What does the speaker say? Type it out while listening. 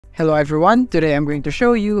Hello everyone, today I'm going to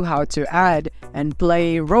show you how to add and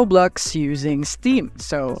play Roblox using Steam.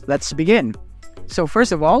 So let's begin. So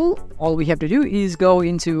first of all we have to do is go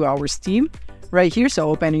into our Steam right here. So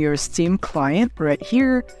open your Steam client right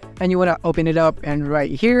here, and you want to open it up, and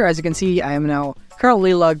right here, as you can see, I am now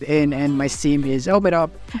currently logged in and my Steam is open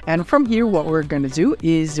up. And from here, what we're gonna do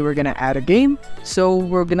is we're gonna add a game. So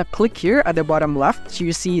we're gonna click here at the bottom left.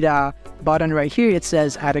 You see the button right here, it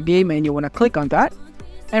says add a game, and you want to click on that.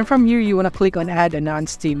 And from here, you want to click on add a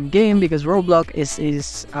non-Steam game, because Roblox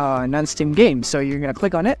is a non-Steam game. So you're going to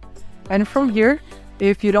click on it. And from here,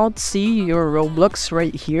 if you don't see your Roblox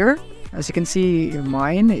right here, as you can see,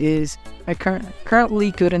 mine is, I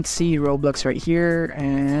currently couldn't see Roblox right here.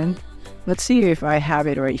 And let's see if I have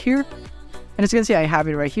it right here. And as you can see, I have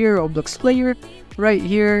it right here, Roblox player right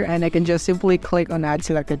here. And I can just simply click on add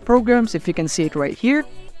selected programs if you can see it right here.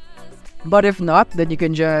 But if not, then you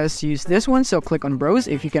can just use this one. So click on browse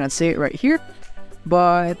if you cannot see it right here.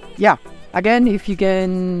 But yeah, again, if you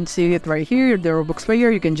can see it right here, the Roblox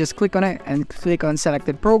player, you can just click on it and click on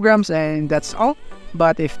selected programs, and that's all.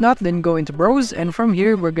 But if not, then go into browse, and from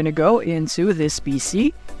here we're gonna go into this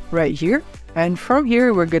PC right here. And from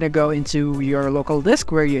here we're gonna go into your local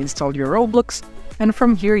disk where you installed your Roblox. And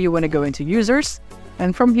from here you want to go into users.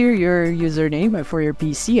 And from here, your username for your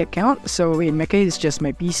PC account. So in my case, it's just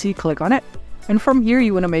my PC. Click on it. And from here,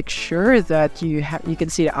 you want to make sure that you can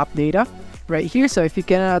see the app data right here. So if you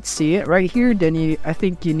cannot see it right here, then I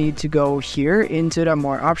think you need to go here into the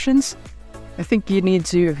more options. I think you need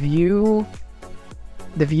to view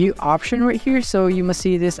the view option right here. So you must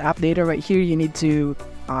see this app data right here. You need to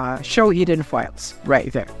show hidden files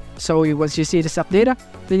right there. So once you see this app data,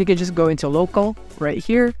 then you can just go into local right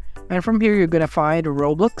here. And from here, you're gonna find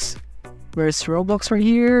Roblox. Where's Roblox right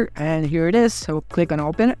here? And here it is. So click on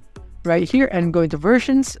open it right here and go into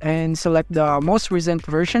versions and select the most recent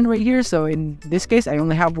version right here. So in this case, I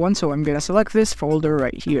only have one, so I'm gonna select this folder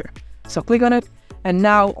right here. So click on it, and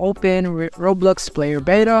now open Roblox player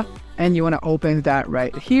beta, and you wanna open that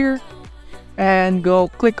right here, and go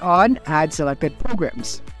click on add selected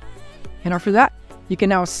programs. And after that, you can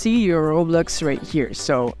now see your Roblox right here.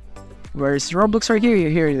 So where's Roblox right here?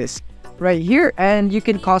 Here it is right here, and you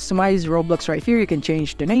can customize Roblox right here. You can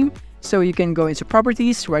change the name, so you can go into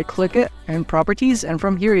properties, right click it, and properties, and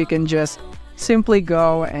from here you can just simply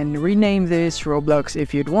go and rename this Roblox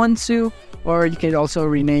if you'd want to, or you can also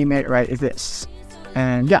rename it right this.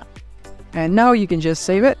 And yeah, and now you can just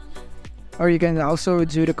save it, or you can also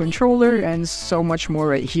do the controller and so much more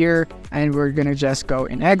right here. And we're gonna just go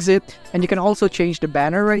and exit, and you can also change the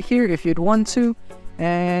banner right here if you'd want to.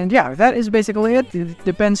 And yeah, that is basically it. It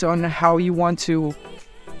depends on how you want to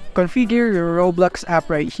configure your Roblox app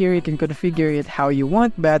right here. You can configure it how you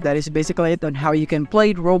want, but that is basically it on how you can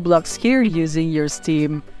play Roblox here using your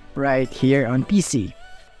Steam right here on PC.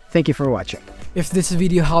 Thank you for watching. If this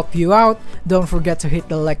video helped you out, don't forget to hit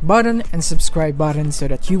the like button and subscribe button so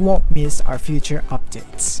that you won't miss our future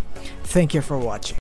updates. Thank you for watching.